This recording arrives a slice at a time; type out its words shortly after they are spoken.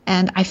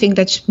And I think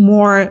that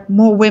more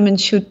women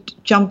should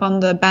jump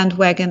on the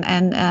bandwagon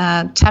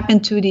and tap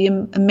into the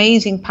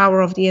amazing power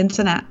of the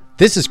internet.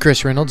 This is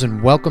Chris Reynolds,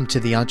 and welcome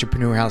to the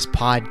Entrepreneur House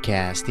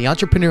podcast. The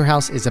Entrepreneur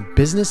House is a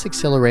business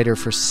accelerator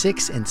for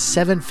 6- and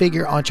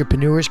 7-figure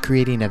entrepreneurs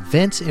creating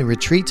events and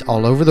retreats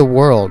all over the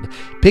world.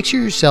 Picture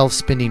yourself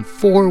spending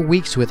 4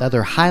 weeks with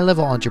other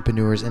high-level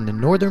entrepreneurs in the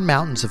northern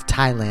mountains of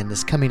Thailand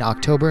this coming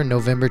October and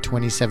November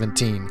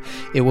 2017.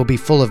 It will be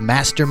full of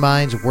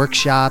masterminds,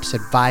 workshops,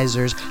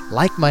 advisors,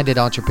 like-minded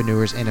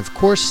entrepreneurs, and of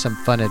course, some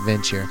fun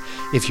adventure.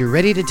 If you're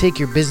ready to take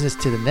your business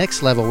to the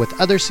next level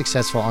with other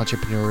successful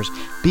entrepreneurs,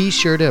 be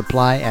sure to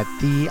apply at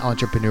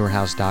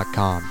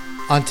theentrepreneurhouse.com.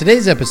 On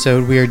today's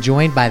episode, we are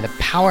joined by the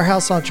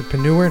powerhouse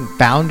entrepreneur and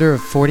founder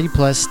of 40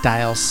 Plus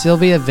Style,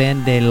 Sylvia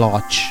van de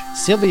Logt.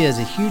 Sylvia is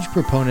a huge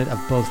proponent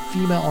of both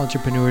female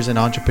entrepreneurs and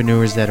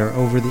entrepreneurs that are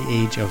over the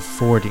age of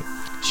 40.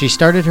 She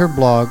started her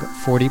blog,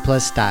 40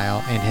 Plus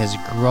Style, and has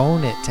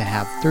grown it to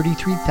have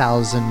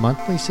 33,000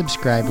 monthly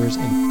subscribers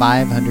and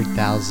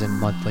 500,000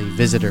 monthly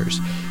visitors.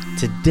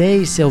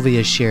 Today,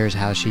 Sylvia shares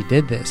how she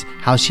did this,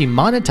 how she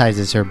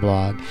monetizes her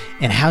blog,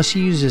 and how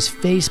she uses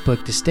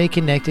Facebook to stay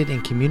connected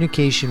in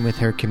communication with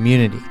her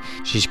community.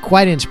 She's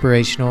quite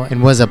inspirational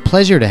and was a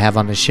pleasure to have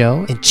on the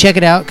show. And check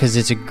it out because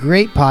it's a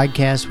great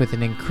podcast with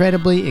an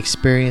incredibly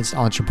experienced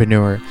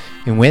entrepreneur.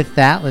 And with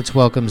that, let's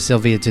welcome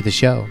Sylvia to the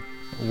show.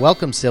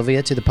 Welcome,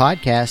 Sylvia, to the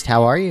podcast.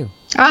 How are you?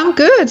 I'm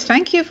good.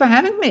 Thank you for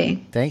having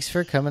me. Thanks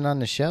for coming on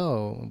the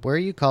show. Where are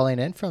you calling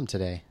in from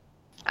today?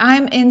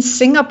 I'm in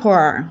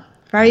Singapore.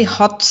 Very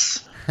hot.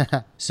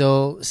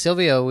 So,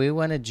 Sylvia, we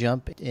want to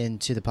jump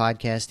into the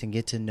podcast and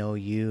get to know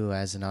you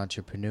as an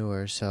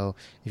entrepreneur. So,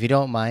 if you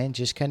don't mind,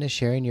 just kind of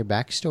sharing your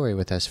backstory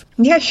with us.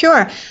 Yeah,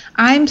 sure.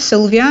 I'm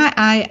Sylvia.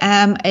 I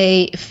am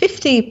a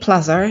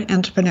 50-pluser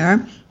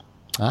entrepreneur.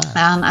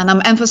 And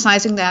I'm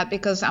emphasizing that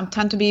because I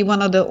tend to be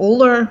one of the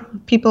older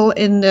people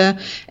in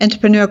the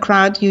entrepreneur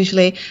crowd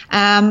usually.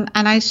 And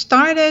I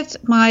started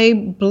my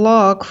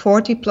blog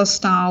 40 Plus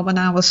Style when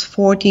I was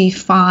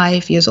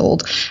 45 years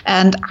old.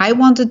 And I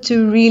wanted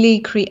to really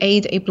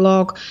create a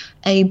blog,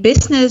 a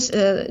business,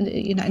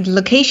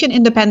 location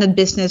independent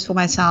business for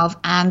myself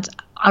and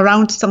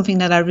around something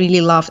that I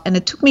really loved. And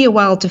it took me a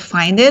while to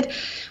find it.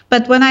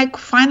 But when I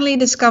finally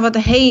discovered,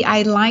 hey,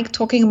 I like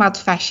talking about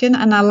fashion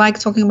and I like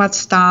talking about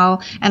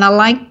style and I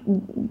like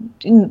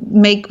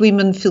make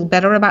women feel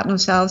better about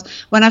themselves.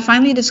 When I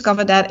finally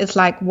discovered that, it's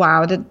like,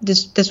 wow,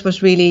 this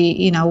was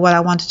really, what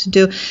I wanted to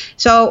do.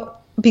 So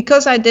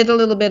because I did a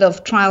little bit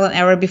of trial and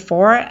error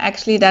before,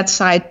 actually that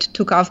site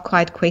took off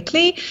quite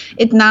quickly.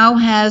 It now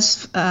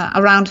has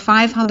around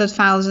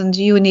 500,000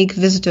 unique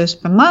visitors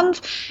per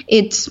month.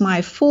 It's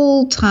my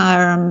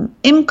full-time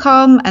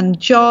income and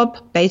job,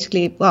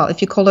 basically, well,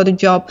 if you call it a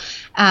job.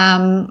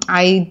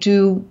 I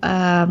do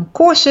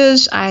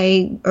courses,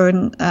 I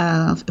earn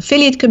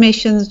affiliate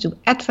commissions, do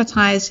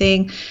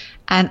advertising,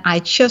 and I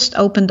just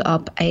opened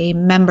up a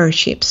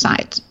membership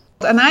site.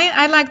 And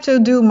I like to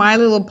do my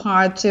little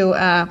part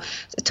to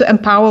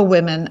empower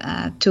women,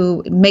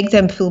 to make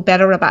them feel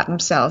better about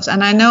themselves.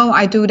 And I know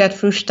I do that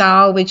through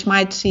style, which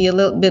might see a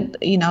little bit,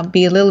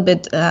 be a little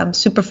bit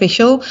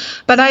superficial.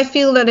 But I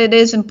feel that it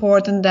is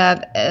important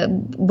that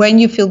when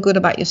you feel good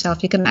about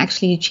yourself, you can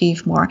actually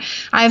achieve more.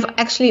 I've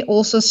actually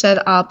also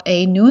set up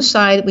a new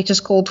site, which is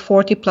called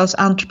 40 Plus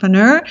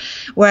Entrepreneur,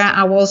 where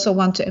I also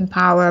want to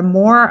empower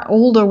more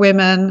older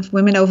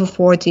women over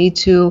 40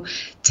 to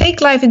take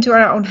life into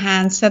our own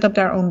hands, set up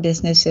their own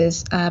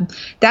businesses.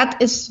 That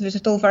is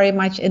still very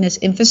much in its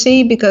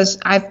infancy because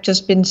I've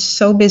just been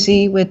so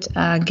busy with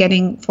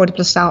getting 40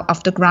 Plus Style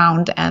off the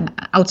ground and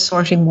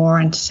outsourcing more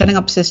and setting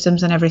up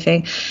systems and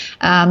everything.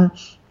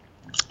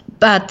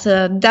 But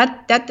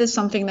that is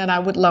something that I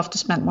would love to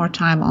spend more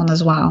time on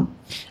as well.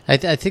 I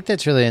think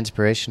that's really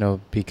inspirational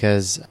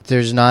because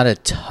there's not a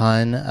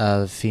ton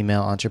of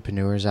female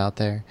entrepreneurs out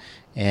there.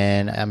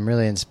 And I'm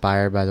really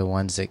inspired by the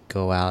ones that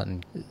go out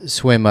and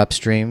swim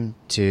upstream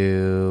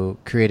to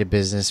create a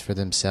business for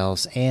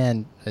themselves.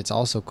 And it's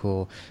also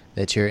cool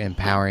that you're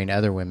empowering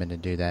other women to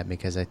do that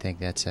because I think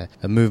that's a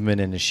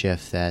movement and a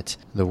shift that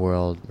the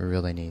world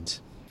really needs.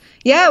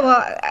 Yeah,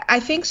 well, I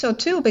think so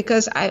too,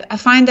 because I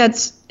find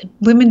that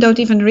women don't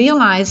even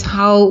realize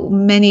how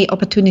many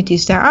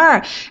opportunities there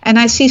are. And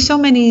I see so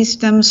many of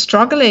them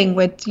struggling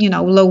with,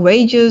 low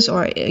wages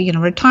or,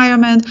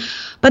 retirement.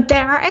 But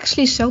there are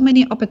actually so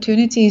many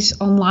opportunities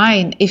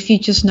online if you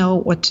just know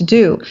what to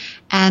do.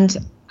 And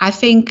I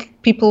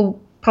think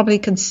people probably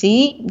can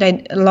see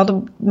that a lot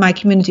of my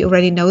community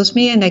already knows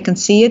me and they can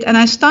see it. And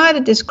I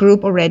started this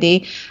group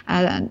already,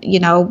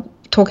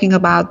 talking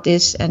about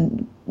this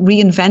and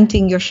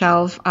reinventing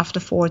yourself after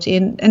 40.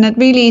 And it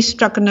really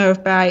struck a nerve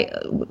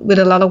with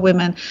a lot of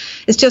women.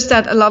 It's just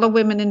that a lot of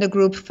women in the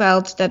group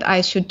felt that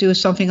I should do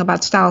something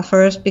about style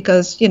first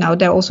because, they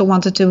also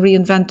wanted to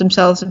reinvent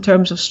themselves in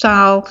terms of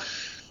style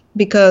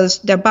because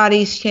their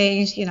bodies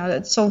changed,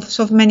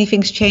 so many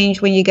things change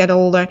when you get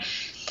older.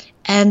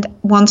 And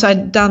once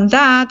I'd done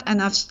that,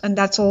 and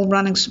that's all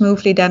running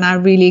smoothly, then I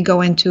really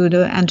go into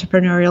the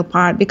entrepreneurial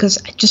part, because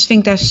I just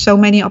think there's so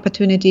many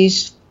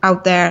opportunities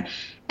out there.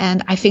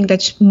 And I think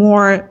that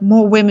more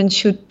women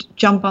should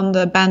jump on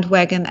the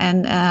bandwagon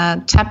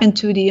and tap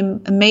into the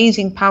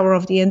amazing power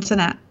of the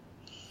internet.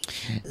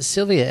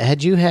 Sylvia,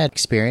 had you had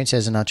experience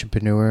as an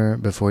entrepreneur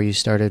before you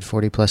started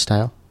 40 Plus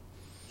Style?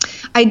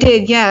 I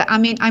did, yeah. I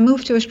mean, I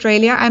moved to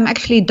Australia. I'm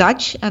actually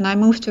Dutch, and I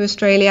moved to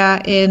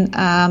Australia in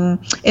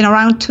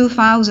around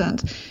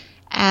 2000.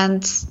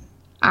 And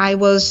I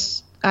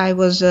was a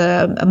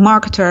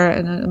marketer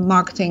and a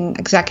marketing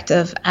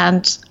executive,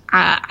 and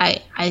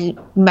I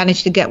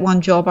managed to get one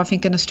job, I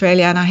think, in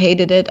Australia, and I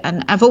hated it.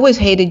 And I've always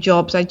hated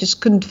jobs. I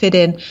just couldn't fit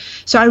in.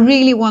 So I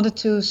really wanted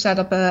to set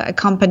up a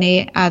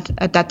company at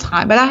that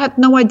time. But I had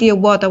no idea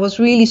what. I was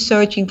really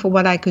searching for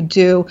what I could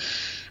do.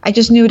 I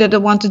just knew that I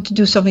wanted to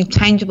do something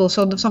tangible,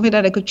 something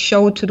that I could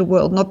show to the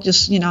world, not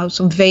just,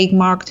 some vague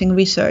marketing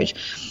research.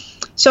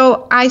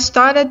 So I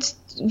started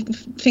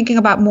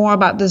thinking more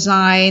about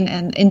design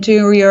and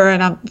interior,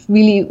 and I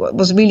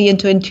was really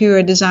into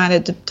interior design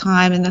at the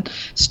time, and then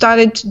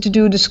started to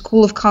do the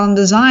School of Color and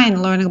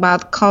Design, learning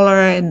about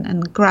color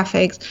and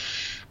graphics.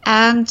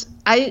 And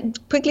I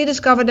quickly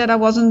discovered that I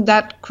wasn't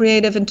that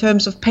creative in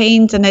terms of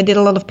paint, and I did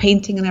a lot of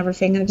painting and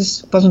everything, and it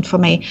just wasn't for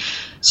me.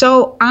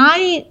 So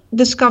I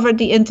discovered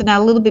the internet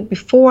a little bit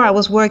before. I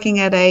was working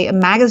at a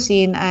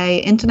magazine, a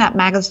internet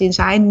magazine,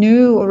 so I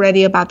knew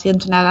already about the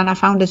internet, and I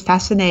found it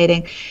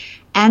fascinating.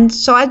 And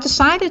so I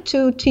decided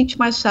to teach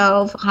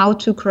myself how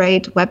to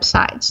create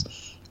websites.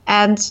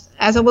 And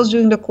as I was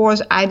doing the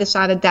course, I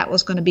decided that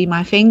was going to be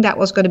my thing. That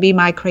was going to be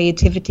my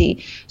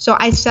creativity. So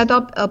I set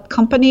up a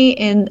company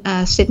in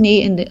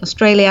Sydney, in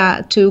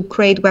Australia, to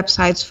create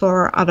websites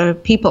for other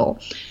people.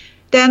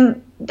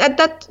 Then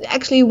that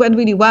actually went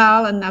really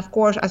well. And of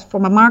course, as for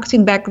my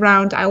marketing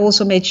background, I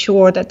also made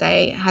sure that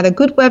they had a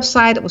good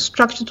website. It was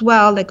structured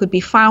well. They could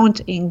be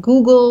found in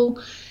Google.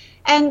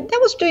 And that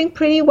was doing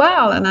pretty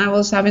well. And I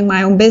was having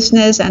my own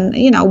business, and,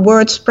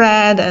 word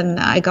spread, and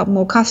I got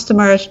more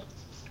customers.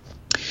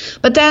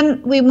 But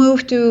then we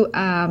moved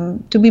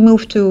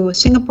to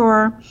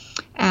Singapore,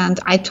 and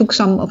I took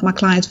some of my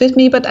clients with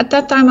me. But at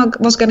that time, I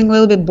was getting a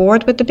little bit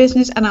bored with the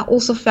business, and I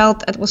also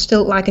felt it was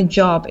still like a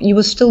job. You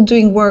were still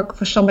doing work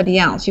for somebody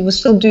else. You were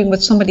still doing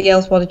what somebody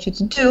else wanted you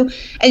to do,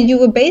 and you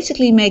were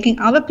basically making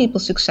other people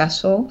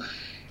successful,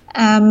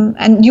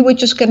 and you were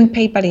just getting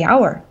paid by the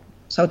hour,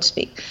 so to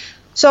speak.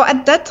 So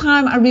at that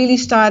time, I really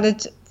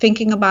started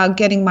thinking about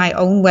getting my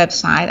own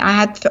website. I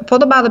had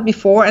thought about it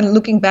before, and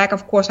looking back,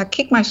 of course, I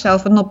kicked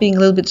myself for not being a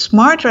little bit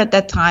smarter at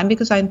that time,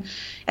 because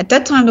at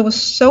that time there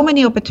was so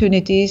many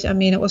opportunities. I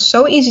mean, it was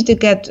so easy to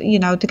get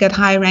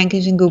high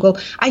rankings in Google.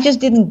 I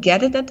just didn't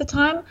get it at the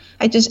time.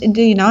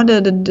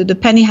 The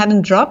penny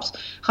hadn't dropped,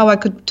 how I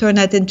could turn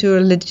that into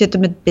a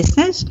legitimate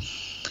business.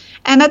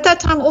 And at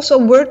that time, also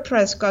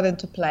WordPress got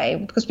into play,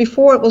 because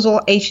before it was all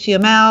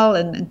HTML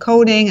and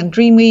coding and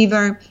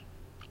Dreamweaver.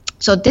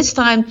 So this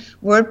time,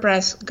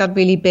 WordPress got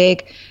really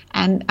big,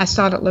 and I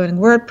started learning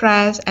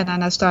WordPress, and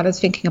then I started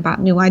thinking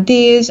about new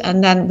ideas,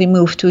 and then we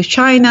moved to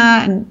China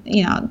and,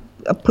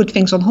 put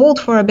things on hold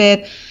for a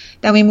bit.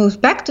 Then we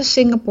moved back to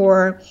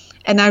Singapore,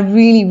 and I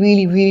really,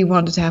 really, really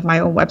wanted to have my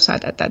own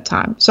website at that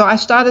time. So I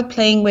started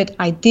playing with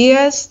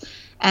ideas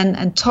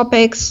and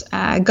topics.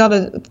 I got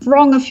it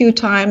wrong a few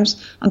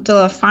times until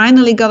I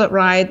finally got it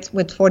right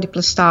with 40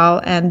 Plus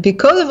Style, and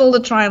because of all the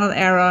trial and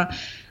error,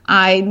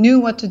 I knew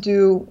what to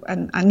do,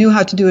 and I knew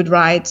how to do it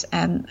right.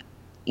 And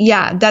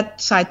yeah, that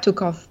site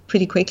took off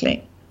pretty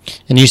quickly.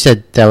 And you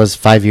said that was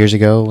 5 years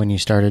ago when you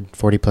started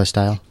 40 Plus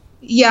Style?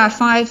 Yeah,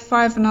 five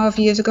and a half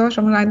years ago,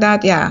 something like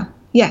that. Yeah.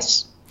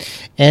 Yes.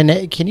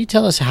 And can you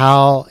tell us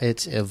how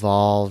it's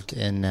evolved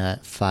in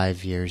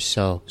 5 years?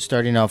 So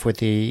starting off with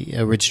the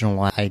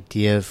original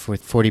idea for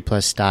 40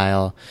 Plus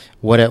Style,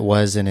 what it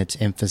was in its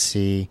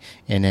infancy,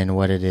 and then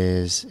what it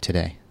is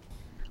today.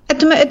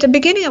 At the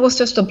beginning, it was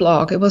just a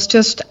blog. It was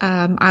just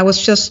I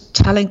was just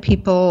telling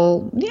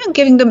people,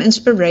 giving them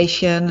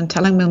inspiration and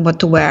telling them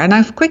what to wear. And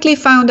I've quickly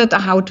found that the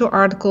how-to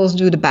articles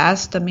do the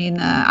best. I mean,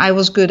 I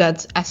was good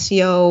at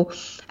SEO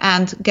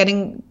and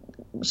getting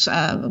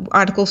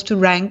articles to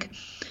rank.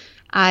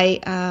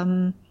 I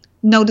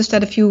noticed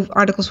that a few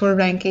articles were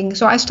ranking.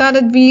 So I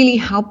started really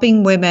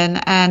helping women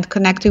and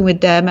connecting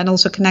with them, and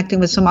also connecting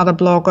with some other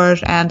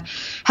bloggers and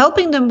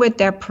helping them with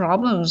their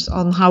problems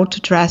on how to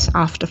dress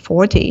after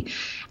 40.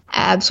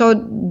 So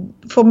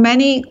for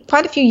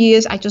quite a few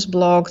years, I just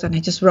blogged, and I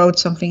just wrote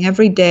something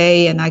every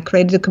day, and I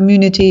created a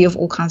community of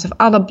all kinds of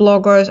other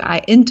bloggers. I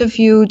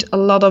interviewed a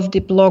lot of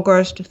the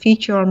bloggers to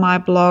feature on my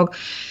blog.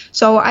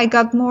 So I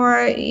got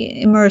more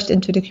immersed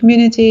into the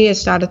community. I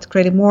started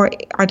creating more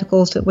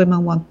articles that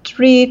women want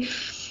to read.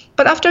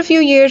 But after a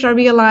few years, I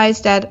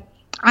realized that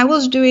I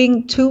was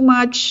doing too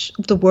much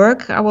of the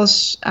work. I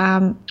was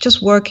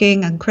just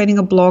working and creating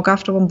a blog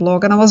after one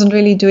blog, and I wasn't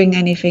really doing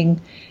anything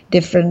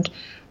different.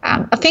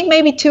 I think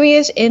maybe 2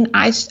 years in,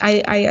 I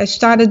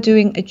started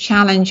doing a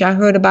challenge. I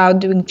heard about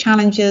doing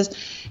challenges,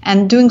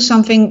 and doing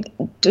something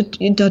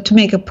to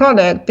make a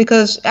product,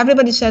 because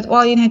everybody said,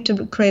 well, you need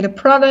to create a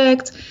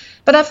product.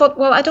 But I thought,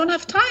 well, I don't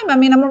have time. I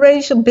mean, I'm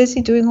already so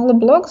busy doing all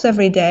the blogs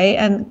every day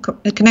and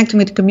connecting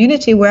with the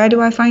community. Where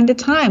do I find the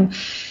time?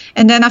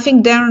 And then I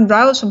think Darren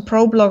Rouse on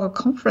Pro Blogger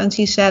Conference,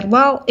 he said,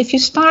 well, if you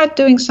start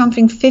doing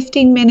something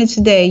 15 minutes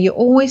a day, you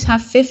always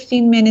have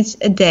 15 minutes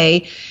a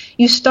day.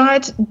 You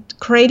start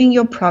creating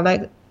your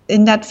product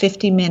in that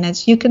 15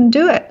 minutes, you can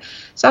do it.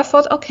 So I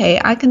thought,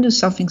 okay, I can do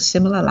something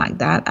similar like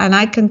that. And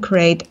I can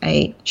create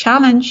a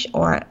challenge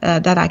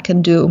that I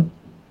can do.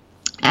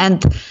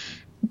 And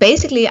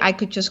basically, I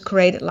could just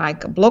create it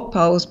like a blog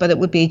post, but it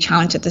would be a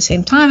challenge at the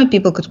same time, and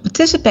people could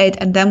participate.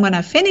 And then when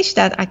I finished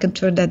that, I can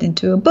turn that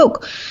into a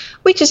book,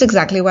 which is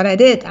exactly what I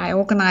did. I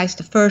organized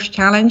the first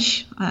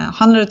challenge.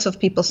 Hundreds of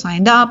people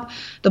signed up.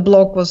 The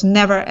blog was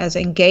never as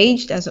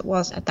engaged as it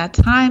was at that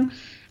time.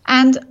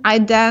 And I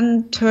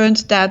then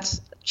turned that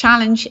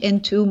challenge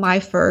into my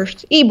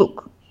first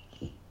ebook.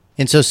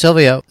 And so,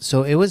 Sylvia,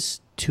 so it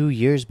was 2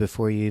 years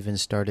before you even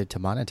started to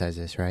monetize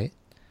this, right?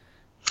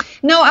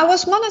 No, I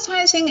was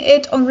monetizing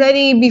it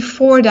already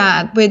before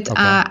that with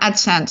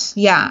AdSense.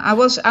 Yeah,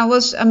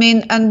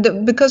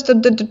 because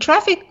the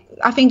traffic,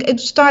 I think it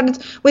started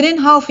within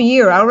half a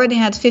year. I already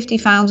had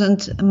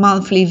 50,000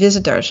 monthly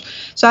visitors.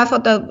 So I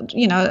thought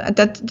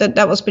that,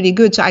 that was pretty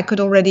good. So I could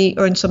already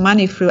earn some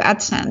money through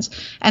AdSense.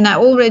 And I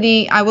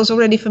was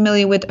already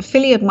familiar with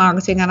affiliate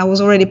marketing, and I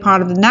was already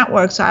part of the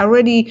network. So I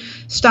already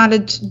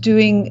started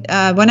doing,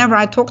 whenever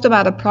I talked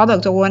about a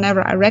product or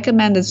whenever I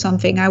recommended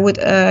something, I would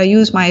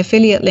use my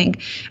affiliate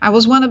link. I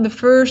was one of the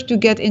first to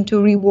get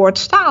into Reward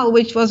Style,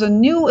 which was a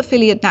new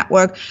affiliate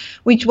network,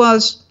 which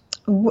was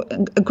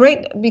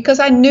great, because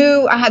I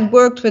knew I had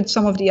worked with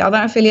some of the other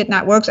affiliate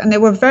networks, and they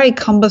were very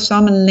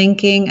cumbersome in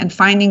linking and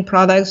finding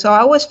products. So I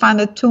always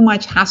found it too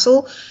much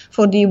hassle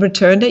for the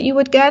return that you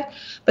would get.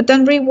 But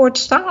then Reward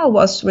Style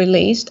was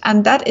released,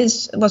 and that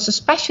was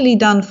especially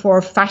done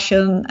for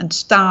fashion and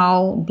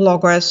style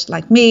bloggers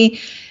like me.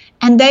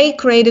 And they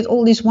created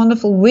all these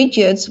wonderful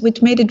widgets,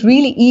 which made it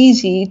really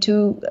easy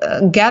to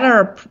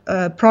gather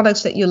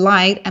products that you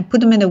liked and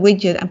put them in a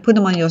widget and put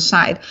them on your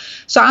site.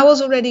 So I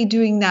was already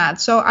doing that.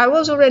 So I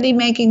was already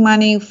making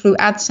money through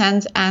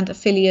AdSense and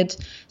affiliate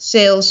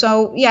sales.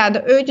 So yeah,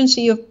 the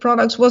urgency of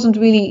products wasn't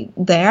really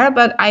there,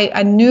 but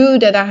I knew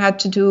that I had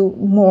to do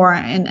more,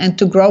 and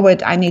to grow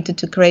it, I needed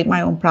to create my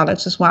own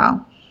products as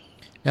well.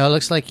 Now, it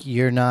looks like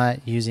you're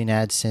not using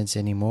AdSense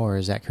anymore.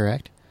 Is that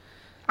correct?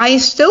 I'm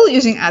still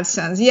using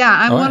AdSense. Yeah,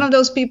 I'm one of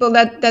those people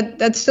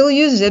that still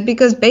uses it,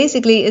 because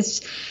basically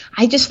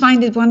I just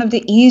find it one of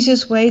the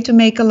easiest way to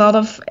make a lot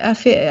of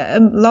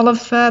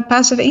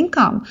passive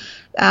income.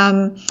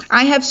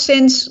 I have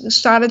since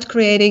started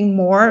creating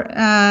more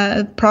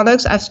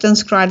products. I've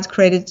since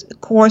created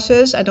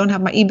courses. I don't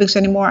have my ebooks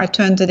anymore. I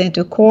turned it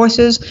into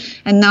courses,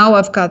 and now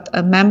I've got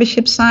a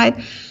membership site.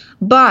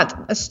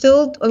 But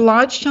still, a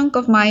large chunk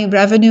of my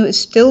revenue is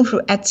still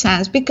through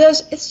AdSense,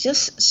 because it's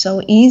just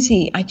so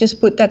easy. I just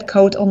put that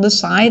code on the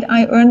side.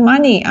 I earn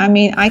money. I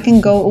mean, I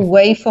can go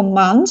away for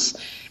months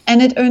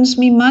and it earns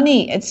me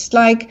money. It's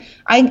like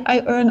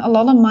I earn a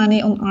lot of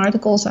money on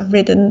articles I've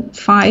written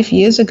 5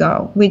 years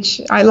ago,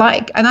 which I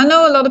like. And I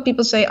know a lot of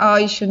people say, oh,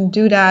 you shouldn't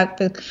do that.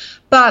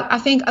 But I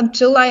think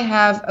until I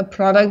have a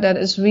product that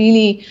is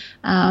really,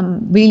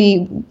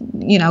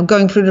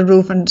 going through the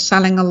roof and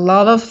selling a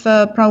lot of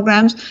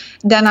programs,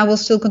 then I will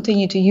still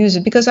continue to use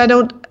it, because I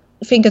don't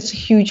think it's a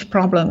huge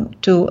problem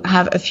to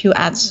have a few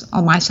ads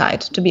on my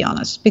site, to be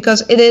honest,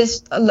 because it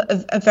is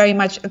a very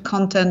much a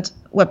content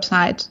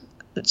website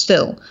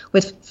still,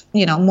 with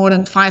more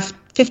than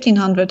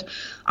 1,500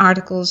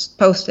 articles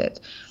posted.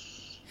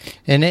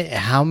 And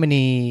how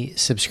many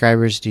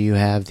subscribers do you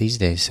have these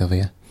days,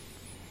 Sylvia?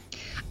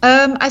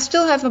 I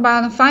still have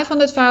about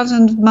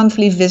 500,000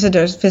 monthly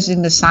visitors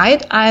visiting the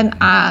site, and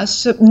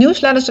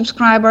newsletter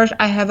subscribers,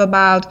 I have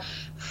about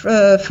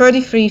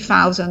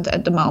 33,000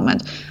 at the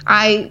moment.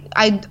 I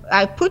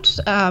put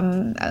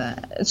a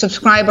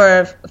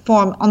subscriber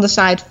form on the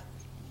site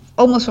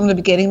almost from the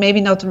beginning,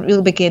 maybe not the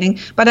real beginning,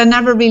 but I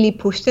never really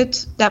pushed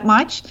it that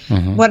much.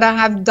 Mm-hmm. What I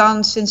have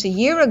done since a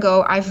year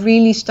ago, I've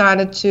really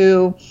started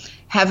to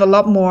have a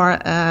lot more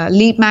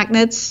lead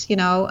magnets,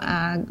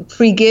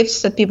 free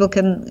gifts that people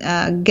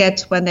can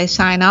get when they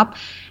sign up.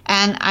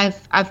 And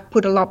I've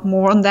put a lot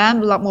more on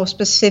them, a lot more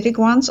specific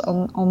ones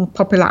on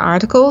popular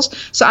articles.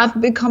 So I've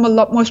become a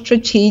lot more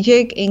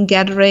strategic in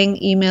gathering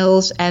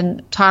emails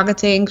and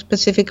targeting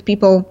specific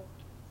people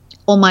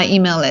on my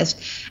email list.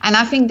 And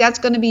I think that's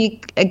going to be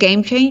a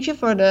game changer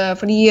for the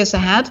years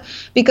ahead,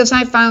 because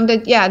I found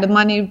that, the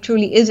money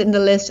truly is in the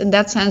list in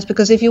that sense,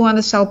 because if you want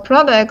to sell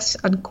products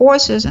and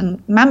courses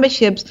and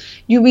memberships,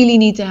 you really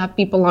need to have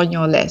people on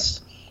your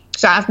list.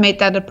 So I've made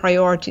that a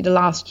priority the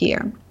last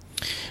year.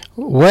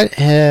 What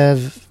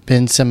have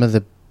been some of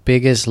the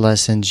biggest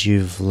lessons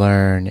you've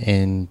learned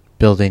in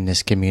building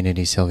this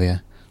community,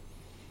 Sylvia?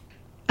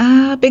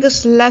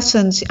 Biggest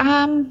lessons.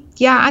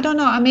 I don't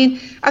know. I mean,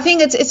 I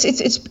think it's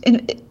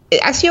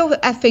SEO.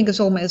 I think is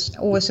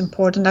always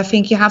important. I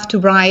think you have to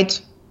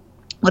write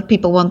what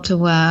people want to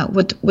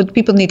what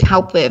people need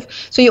help with.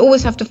 So you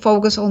always have to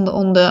focus on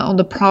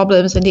the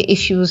problems and the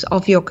issues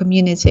of your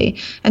community,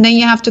 and then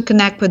you have to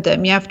connect with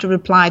them. You have to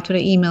reply to the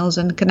emails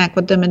and connect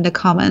with them in the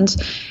comments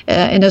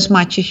in as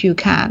much as you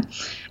can.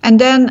 And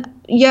then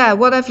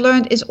what I've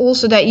learned is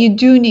also that you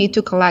do need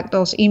to collect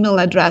those email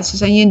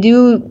addresses, and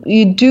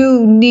you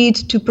do need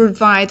to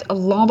provide a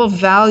lot of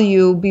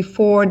value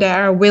before they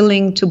are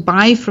willing to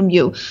buy from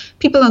you.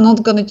 People are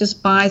not going to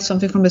just buy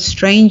something from a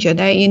stranger.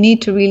 You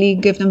need to really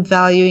give them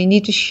value. You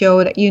need to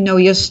show that you know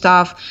your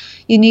stuff.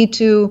 You need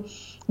to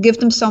give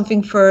them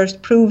something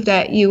first, prove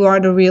that you are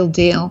the real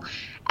deal.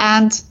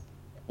 And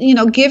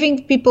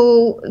giving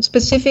people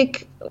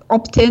specific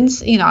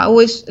opt-ins,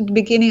 always at the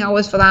beginning I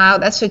always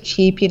thought, that's so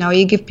cheap,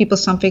 you give people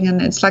something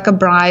and it's like a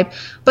bribe,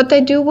 but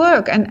they do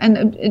work and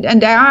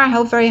they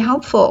are very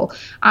helpful.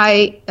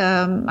 I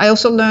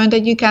also learned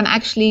that you can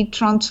actually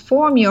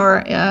translate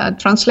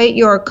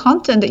your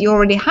content that you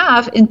already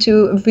have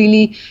into a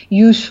really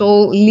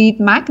useful lead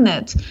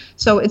magnet.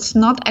 So it's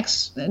not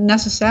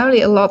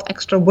necessarily a lot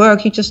extra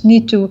work. You just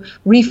need to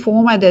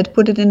reformat it,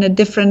 put it in a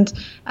different,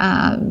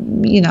 I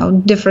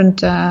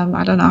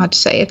don't know how to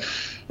say it,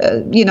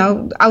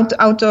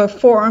 outer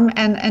form,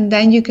 and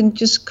then you can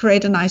just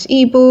create a nice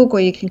ebook, or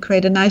you can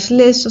create a nice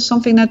list or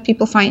something that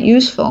people find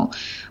useful.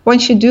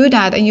 Once you do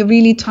that and you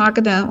really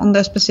target them on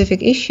their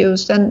specific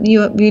issues, then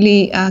you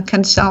really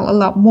can sell a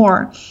lot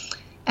more.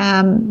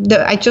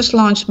 I just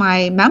launched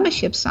my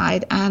membership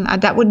site,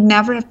 and that would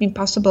never have been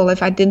possible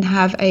if I didn't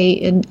have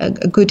a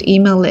good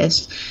email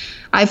list.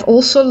 I've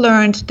also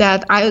learned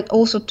that I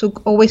also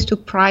always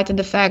took pride in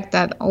the fact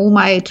that all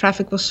my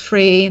traffic was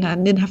free and I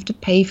didn't have to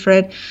pay for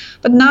it.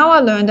 But now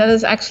I learned that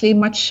it's actually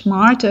much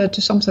smarter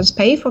to sometimes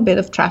pay for a bit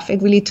of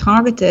traffic, really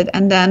targeted,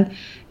 and then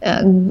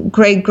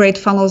great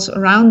funnels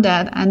around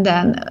that. And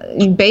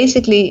then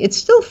basically it's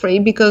still free,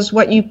 because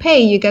what you pay,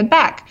 you get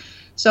back.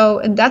 So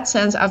in that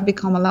sense, I've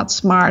become a lot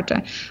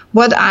smarter.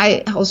 What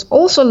I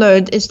also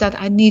learned is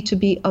that I need to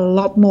be a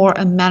lot more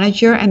a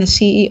manager and a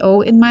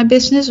CEO in my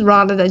business,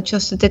 rather than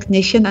just a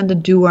technician and a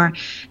doer.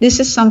 This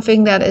is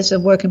something that is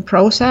a work in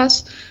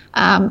process.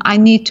 I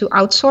need to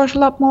outsource a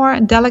lot more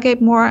and delegate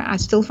more. I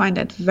still find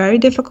that very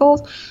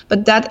difficult,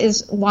 but that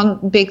is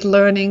one big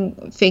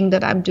learning thing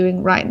that I'm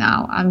doing right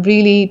now. I'm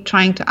really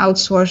trying to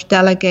outsource,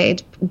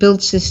 delegate,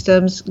 build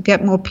systems,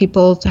 get more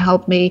people to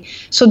help me,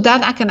 so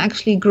that I can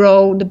actually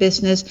grow the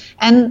business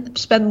and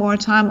spend more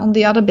time on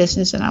the other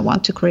business that I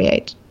want to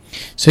create.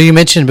 So you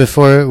mentioned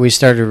before we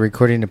started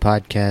recording the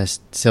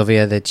podcast,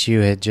 Sylvia, that you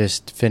had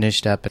just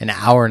finished up an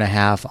hour and a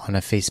half on a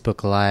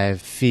Facebook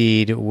Live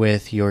feed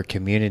with your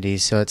community.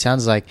 So it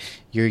sounds like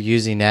you're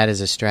using that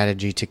as a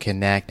strategy to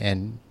connect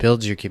and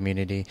build your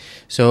community.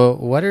 So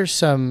what are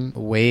some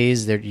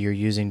ways that you're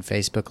using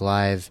Facebook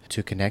Live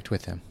to connect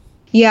with them?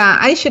 Yeah,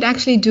 I should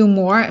actually do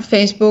more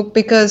Facebook,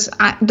 because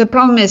the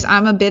problem is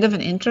I'm a bit of an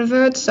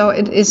introvert. So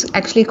it is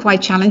actually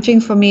quite challenging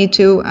for me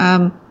to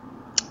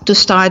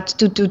start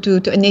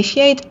to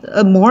initiate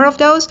more of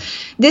those.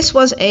 This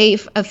was a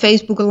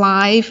Facebook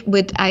Live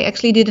I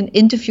actually did an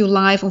interview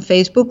live on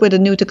Facebook with a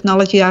new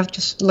technology I've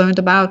just learned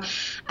about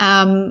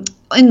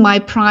in my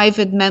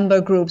private member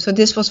group. So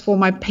this was for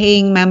my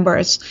paying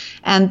members.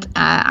 And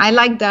I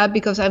like that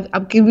because I'm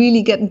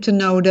really getting to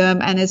know them.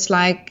 And it's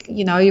like,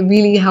 you're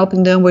really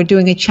helping them. We're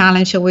doing a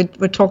challenge, so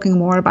we're talking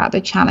more about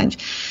the challenge.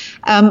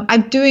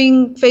 I'm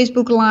doing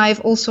Facebook Live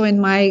also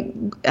I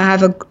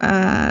have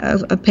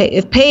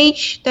a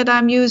page that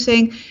I'm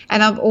using,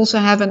 and I also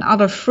have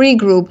another free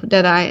group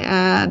that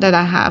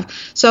I have.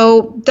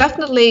 So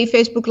definitely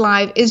Facebook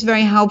Live is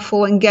very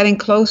helpful in getting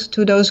close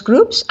to those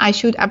groups. I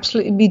should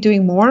absolutely be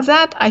doing more of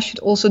that. I should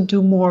also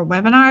do more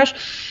webinars.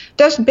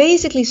 There's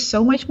basically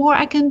so much more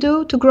I can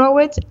do to grow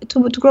it,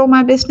 to grow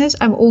my business.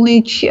 I'm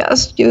only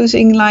just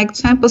using like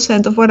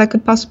 10% of what I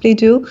could possibly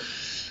do.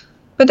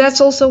 But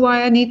that's also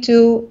why I need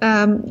to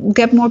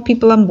get more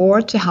people on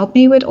board to help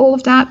me with all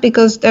of that,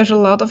 because there's a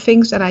lot of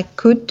things that I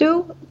could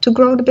do to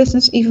grow the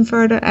business even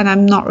further, and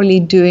I'm not really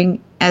doing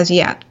as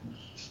yet.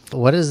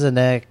 What does the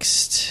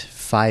next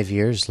 5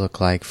 years look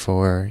like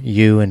for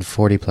you and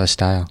 40 Plus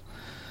Style?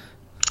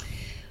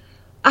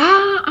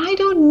 I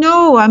don't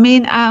know. I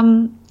mean,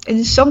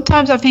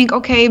 sometimes I think,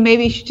 okay,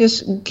 maybe you should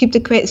just keep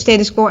the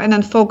status quo and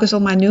then focus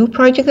on my new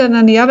project. And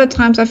then the other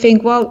times I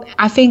think,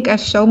 I think I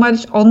have so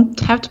much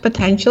untapped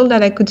potential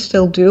that I could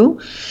still do.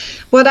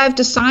 What I've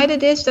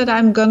decided is that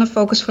I'm going to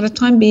focus for the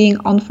time being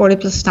on 40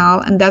 Plus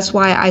Style, and that's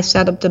why I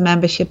set up the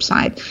membership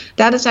site.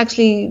 That is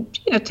actually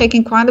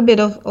taking quite a bit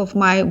of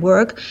my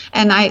work,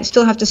 and I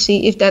still have to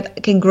see if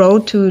that can grow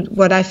to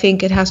what I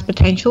think it has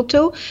potential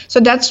to. So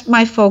that's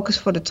my focus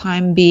for the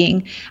time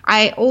being.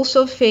 I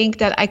also think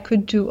that I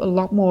could do a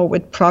lot more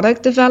with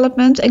product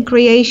development and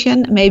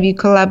creation, maybe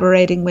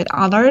collaborating with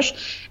others.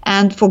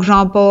 And for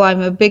example,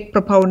 I'm a big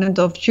proponent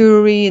of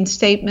jewelry and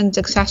statements,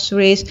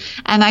 accessories,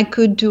 and I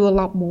could do a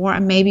lot more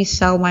and maybe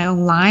sell my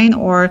own line,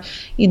 or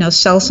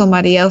sell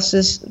somebody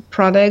else's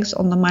products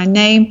under my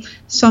name,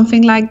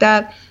 something like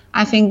that.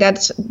 I think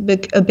that's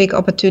a big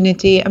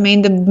opportunity. I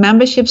mean, the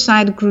membership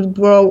side could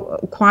grow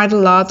quite a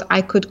lot.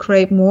 I could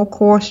create more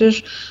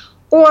courses.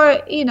 Or,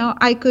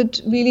 I could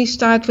really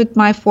start with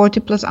my 40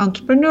 plus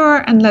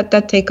entrepreneur and let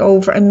that take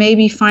over, and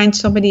maybe find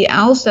somebody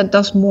else that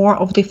does more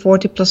of the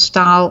 40 plus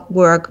style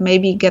work.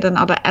 Maybe get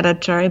another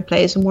editor in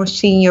place, a more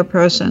senior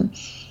person.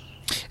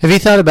 Have you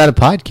thought about a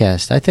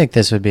podcast? I think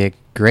this would be a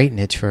great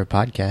niche for a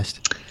podcast.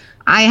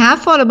 I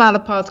have thought about a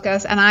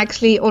podcast, and I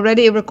actually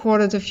already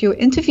recorded a few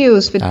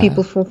interviews with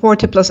people for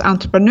 40 plus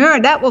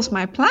entrepreneur. That was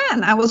my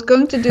plan. I was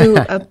going to do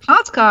a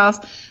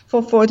podcast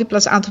for 40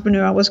 plus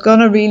entrepreneur. I was going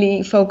to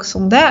really focus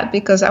on that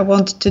because I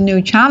wanted a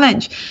new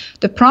challenge.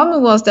 The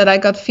problem was that I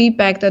got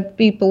feedback that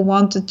people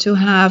wanted to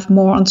have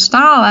more on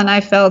style, and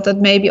I felt that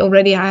maybe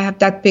already I have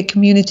that big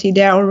community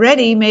there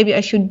already. Maybe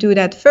I should do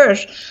that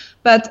first.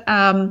 But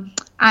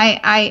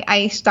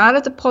I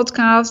started the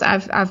podcast.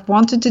 I've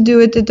wanted to do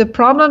it. The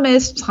problem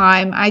is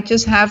time. I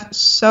just have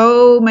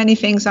so many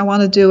things I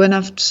want to do, and I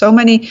have so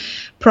many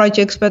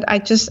projects. But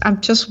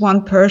I'm just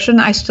one person.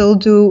 I still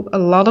do a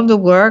lot of the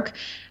work.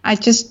 I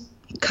just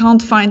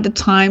can't find the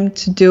time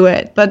to do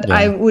it. But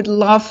I would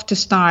love to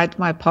start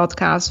my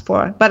podcast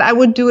but I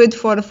would do it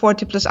for the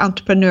 40 plus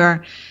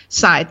entrepreneur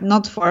side,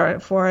 not for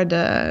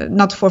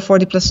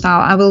 40 plus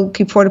style. I will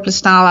keep 40 plus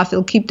style. I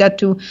will keep that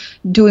to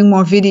doing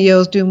more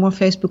videos, doing more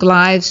Facebook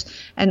lives,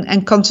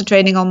 and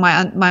concentrating on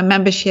my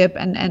membership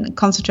and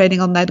concentrating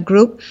on that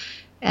group.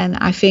 And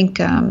I think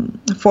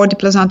 40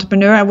 plus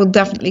entrepreneur, I will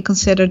definitely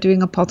consider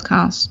doing a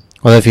podcast.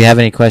 Well, if you have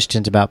any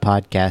questions about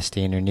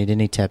podcasting or need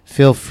any tips,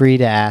 feel free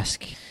to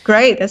ask.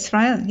 Great, that's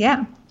right.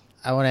 Yeah.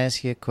 I want to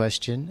ask you a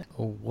question.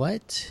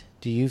 What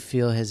do you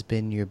feel has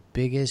been your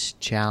biggest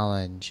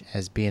challenge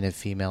as being a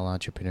female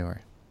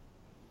entrepreneur?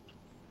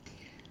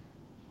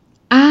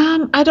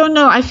 I don't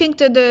know. I think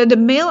that the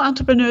male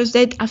entrepreneurs,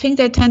 I think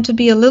they tend to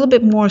be a little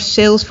bit more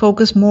sales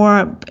focused,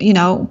 more,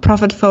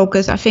 profit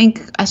focused. I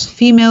think as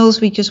females,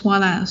 we just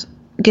want to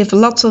give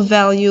lots of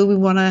value. We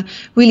want to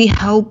really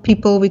help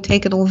people. We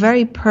take it all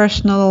very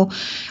personal.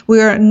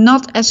 We're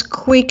not as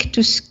quick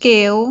to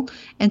scale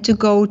and to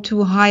go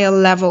to higher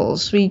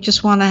levels. We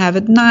just want to have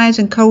it nice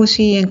and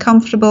cozy and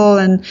comfortable.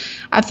 And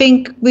I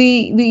think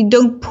we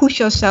don't push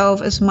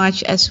ourselves as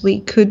much as we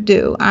could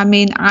do. I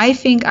mean, I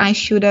think I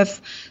should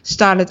have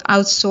started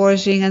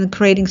outsourcing and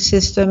creating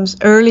systems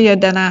earlier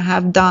than I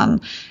have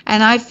done.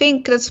 And I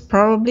think that's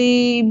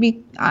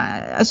probably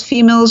as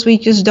females, we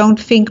just don't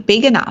think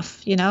big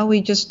enough.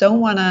 We just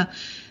don't want to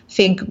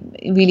think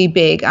really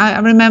big. I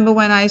remember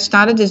when I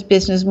started this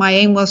business, my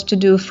aim was to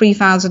do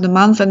 3,000 a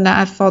month, and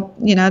I thought,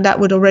 that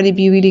would already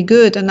be really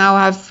good. And now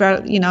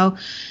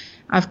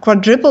I've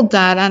quadrupled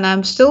that, and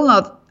I'm still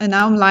not. And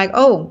now I'm like,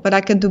 oh, but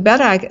I can do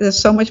better. There's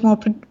so much more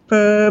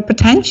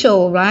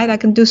potential, right? I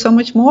can do so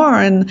much more,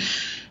 and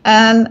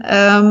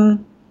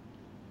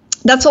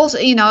that's also,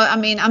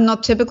 I'm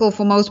not typical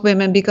for most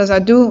women because I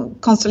do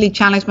constantly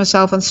challenge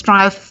myself and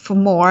strive for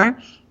more.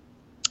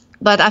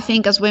 But I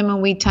think as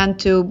women, we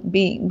tend to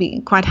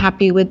be quite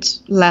happy with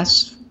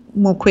less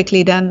more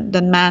quickly than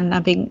men.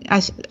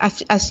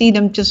 I see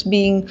them just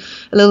being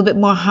a little bit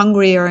more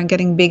hungrier and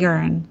getting bigger.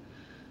 And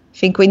I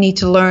think we need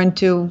to learn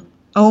to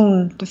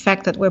own the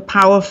fact that we're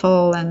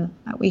powerful and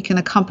that we can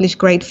accomplish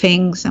great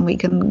things and we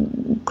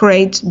can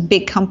create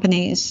big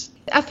companies.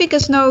 I think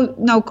it's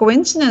no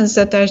coincidence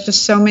that there's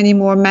just so many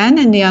more men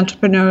in the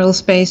entrepreneurial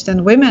space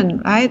than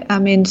women, right? I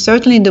mean,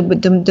 certainly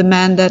the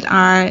men that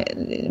are,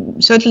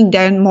 certainly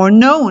they're more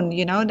known,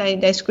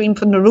 they scream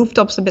from the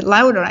rooftops a bit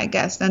louder, I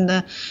guess, than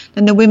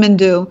the women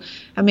do.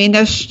 I mean,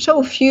 there's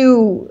so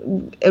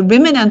few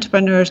women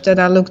entrepreneurs that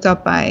are looked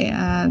up by,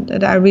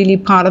 that are really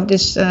part of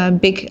this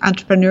big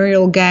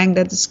entrepreneurial gang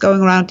that is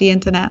going around the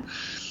internet.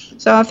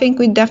 So I think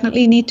we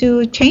definitely need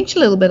to change a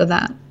little bit of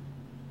that.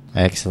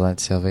 Excellent,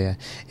 Sylvia.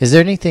 Is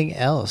there anything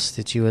else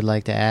that you would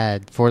like to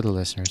add for the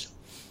listeners?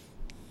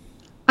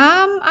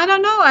 I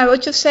don't know. I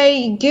would just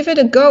say give it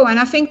a go. And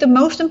I think the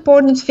most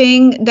important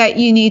thing that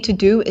you need to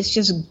do is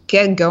just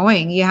get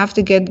going. You have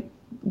to get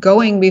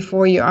going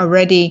before you are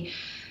ready.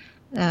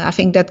 I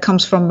think that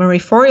comes from Marie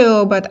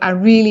Forleo, but I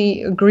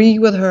really agree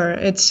with her.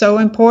 It's so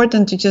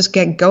important to just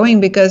get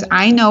going because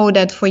I know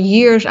that for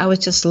years I was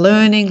just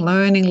learning.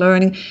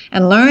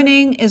 And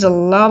learning is a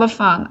lot of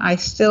fun. I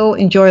still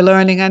enjoy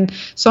learning. And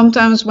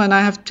sometimes when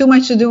I have too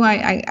much to do,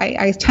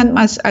 I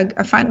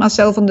find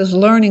myself on this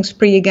learning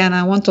spree again.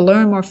 I want to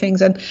learn more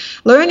things. And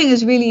learning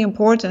is really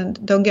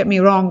important, don't get me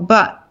wrong,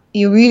 but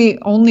you really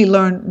only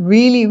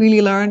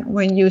really learn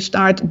when you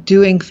start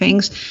doing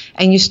things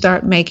and you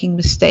start making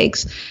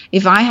mistakes.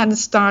 If I hadn't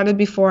started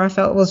before I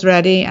felt was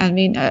ready,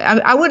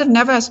 I would have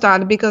never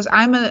started because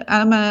I'm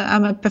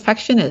a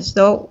perfectionist.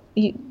 Though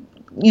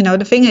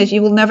the thing is,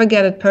 you will never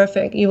get it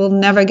perfect. You will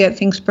never get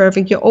things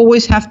perfect. You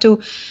always have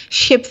to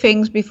ship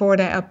things before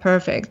they are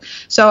perfect.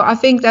 So I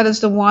think that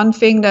is the one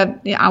thing that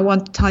I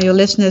want to tell your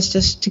listeners,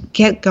 just to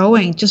get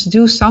going. Just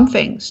do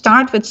something.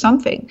 Start with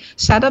something.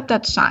 Set up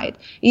that site.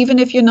 Even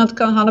if you're not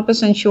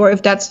 100% sure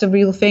if that's the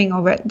real thing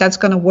or that's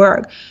going to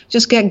work,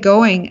 just get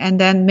going and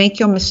then make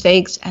your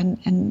mistakes.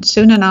 And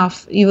soon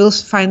enough, you will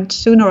find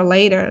sooner or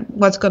later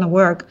what's going to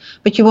work.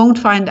 But you won't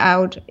find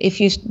out if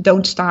you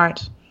don't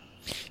start.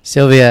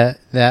 Sylvia,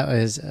 that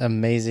was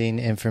amazing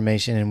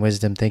information and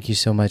wisdom. Thank you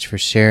so much for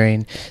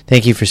sharing.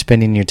 Thank you for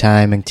spending your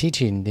time and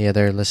teaching the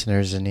other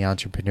listeners and the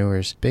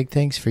entrepreneurs. Big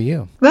thanks for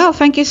you. Well,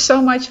 thank you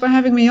so much for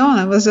having me on.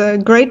 It was a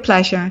great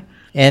pleasure.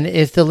 And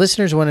if the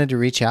listeners wanted to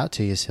reach out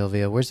to you,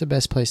 Sylvia, where's the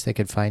best place they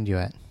could find you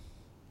at?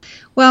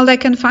 Well, they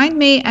can find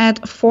me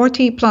at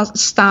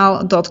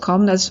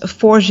 40plusstyle.com. That's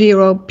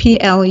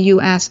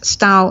 40plus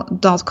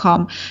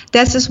style.com.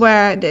 This is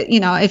where,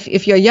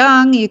 if you're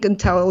young, you can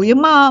tell all your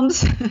moms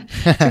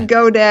to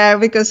go there,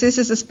 because this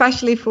is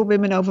especially for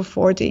women over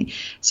 40.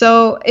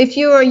 So if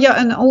you're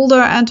an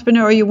older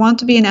entrepreneur, you want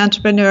to be an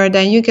entrepreneur,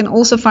 then you can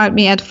also find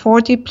me at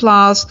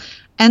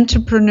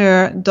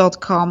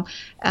 40plusentrepreneur.com.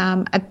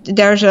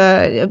 There's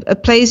a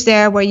place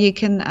there where you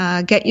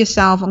can get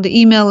yourself on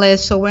the email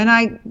list. So when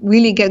I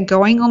really get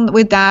going on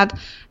with that,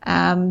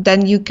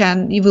 then you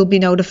will be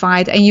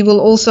notified. And you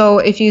will also,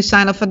 if you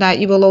sign up for that,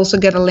 you will also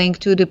get a link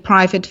to the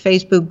private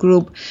Facebook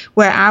group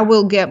where I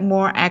will get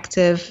more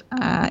active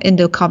in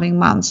the coming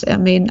months. I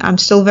mean, I'm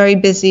still very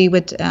busy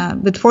with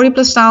 40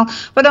 Plus Style,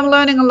 but I'm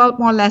learning a lot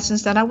more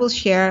lessons that I will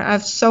share. I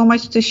have so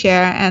much to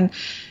share, and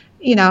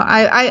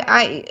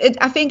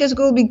I think it's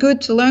going to be good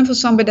to learn from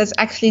somebody that's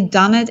actually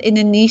done it in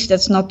a niche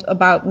that's not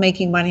about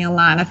making money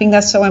online. I think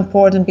that's so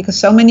important, because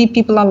so many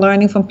people are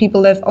learning from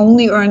people that have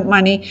only earned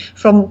money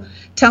from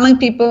telling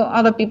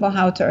other people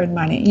how to earn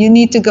money. You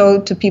need to go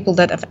to people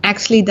that have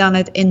actually done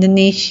it in the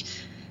niche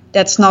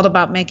that's not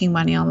about making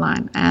money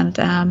online. And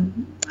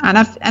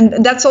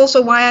that's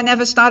also why I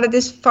never started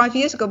this 5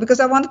 years ago, because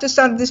I wanted to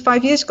start this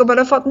 5 years ago, but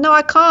I thought, no,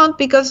 I can't,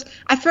 because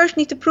I first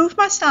need to prove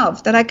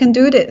myself that I can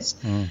do this.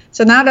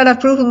 So now that I've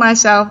proven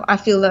myself, I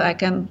feel that I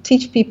can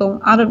teach people,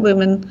 other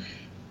women,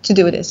 to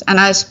do this. And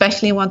I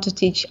especially want to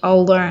teach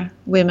older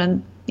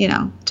women,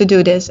 to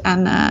do this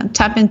and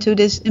tap into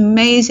this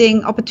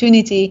amazing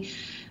opportunity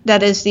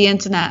that is the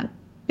internet.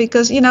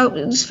 Because,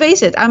 let's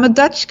face it, I'm a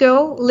Dutch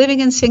girl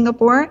living in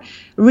Singapore,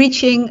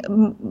 reaching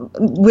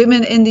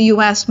women in the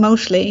US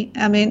mostly.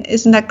 I mean,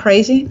 isn't that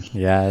crazy?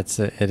 Yeah,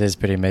 it is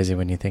pretty amazing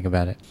when you think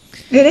about it.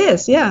 It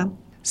is, yeah.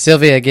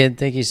 Sylvia, again,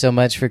 thank you so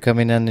much for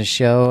coming on the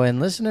show. And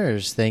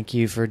listeners, thank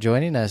you for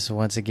joining us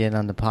once again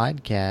on the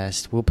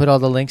podcast. We'll put all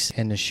the links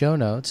in the show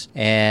notes,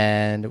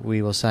 and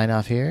we will sign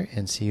off here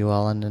and see you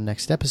all on the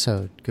next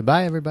episode.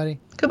 Goodbye, everybody.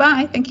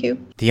 Goodbye. Thank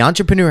you. The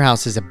Entrepreneur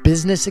House is a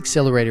business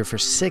accelerator for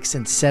 6-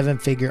 and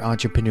 7-figure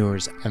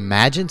entrepreneurs.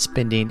 Imagine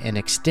spending an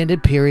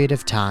extended period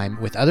of time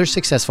with other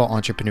successful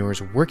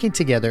entrepreneurs working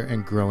together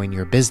and growing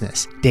your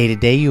business. Day to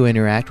day, you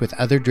interact with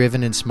other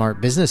driven and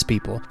smart business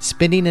people.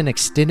 Spending an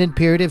extended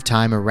period of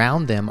time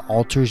around them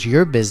alters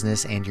your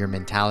business and your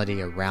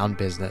mentality around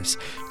business.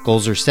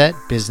 Goals are set,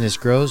 business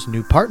grows,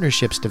 new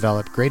partnerships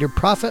develop, greater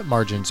profit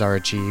margins are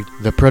achieved,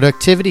 the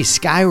productivity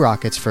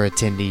skyrockets for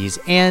attendees,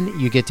 and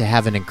you get to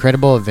have an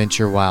incredible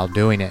adventure while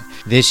doing it.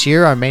 This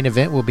year, our main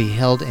event will be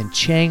held in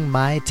Chiang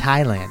Mai,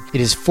 Thailand. It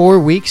is 4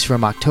 weeks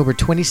from October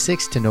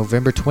 26th to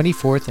November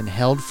 24th and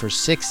held for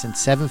 6- and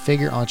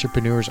 7-figure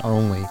entrepreneurs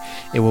only.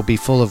 It will be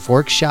full of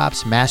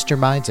workshops,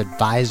 masterminds,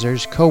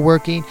 advisors,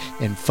 co-working,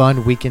 and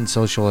fun weekend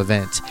social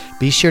events.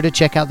 Be sure to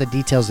check out the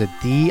details at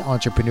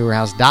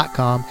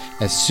theentrepreneurhouse.com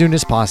as soon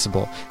as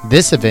possible.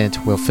 This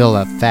event will fill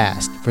up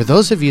fast. For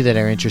those of you that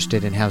are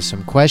interested and have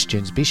some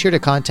questions, be sure to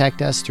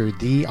contact us through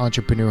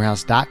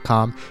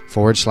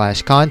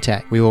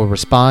theentrepreneurhouse.com/contact. We will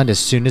respond as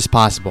soon as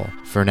possible.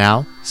 For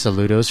now,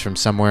 saludos from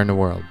somewhere in the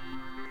world.